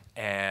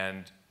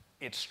 and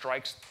it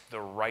strikes the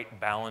right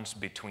balance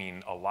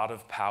between a lot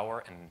of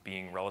power and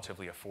being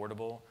relatively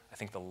affordable. I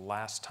think the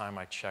last time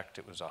I checked,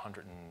 it was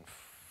 $150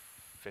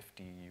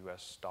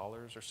 US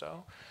or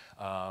so,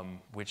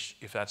 which,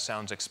 if that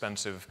sounds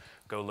expensive,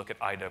 go look at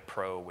IDA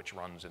Pro, which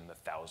runs in the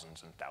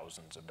thousands and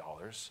thousands of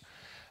dollars.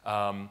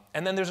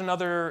 And then there's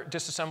another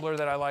disassembler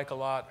that I like a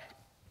lot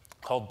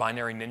called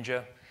Binary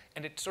Ninja,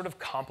 and it sort of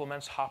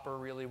complements Hopper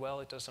really well.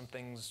 It does some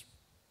things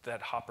that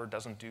Hopper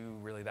doesn't do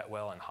really that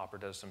well, and Hopper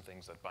does some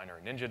things that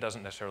Binary Ninja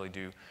doesn't necessarily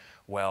do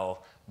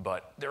well,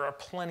 but there are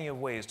plenty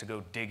of ways to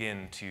go dig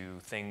into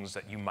things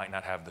that you might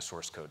not have the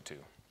source code to.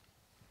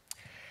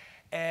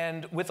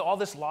 And with all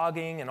this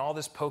logging and all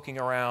this poking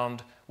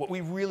around, what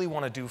we really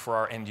want to do for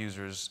our end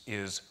users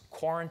is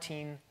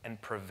quarantine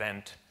and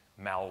prevent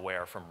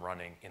malware from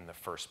running in the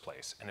first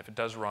place. And if it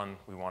does run,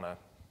 we want to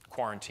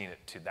quarantine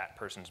it to that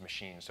person's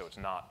machine so it's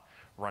not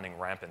running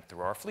rampant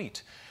through our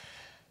fleet.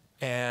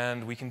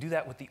 And we can do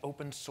that with the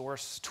open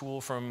source tool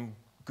from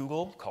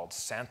Google called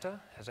Santa.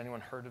 Has anyone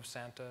heard of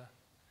Santa?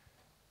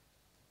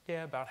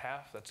 Yeah, about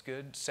half. That's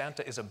good.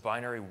 Santa is a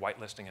binary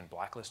whitelisting and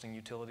blacklisting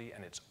utility,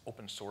 and it's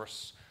open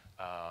source.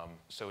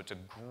 So it's a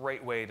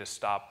great way to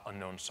stop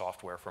unknown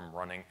software from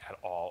running at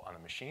all on a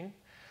machine.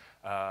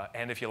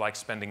 And if you like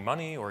spending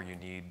money, or you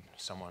need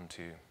someone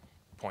to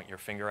point your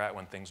finger at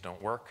when things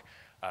don't work,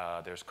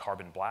 there's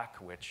Carbon Black,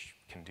 which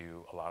can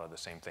do a lot of the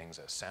same things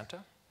as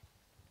Santa.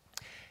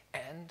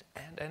 And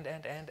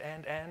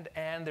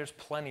there's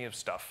plenty of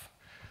stuff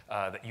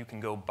that you can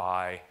go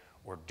buy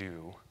or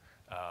do.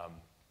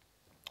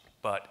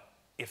 But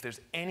if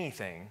there's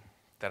anything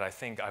that I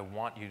think I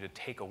want you to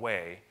take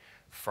away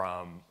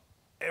from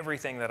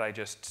everything that I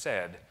just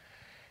said,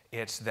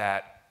 it's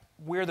that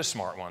we're the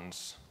smart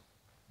ones.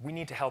 We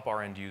need to help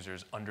our end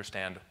users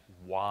understand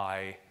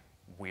why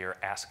we're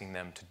asking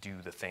them to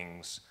do the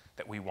things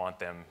that we want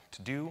them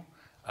to do.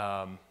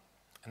 And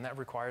that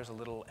requires a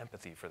little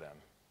empathy for them.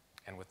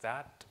 And with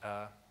that,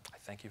 I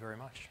thank you very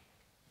much.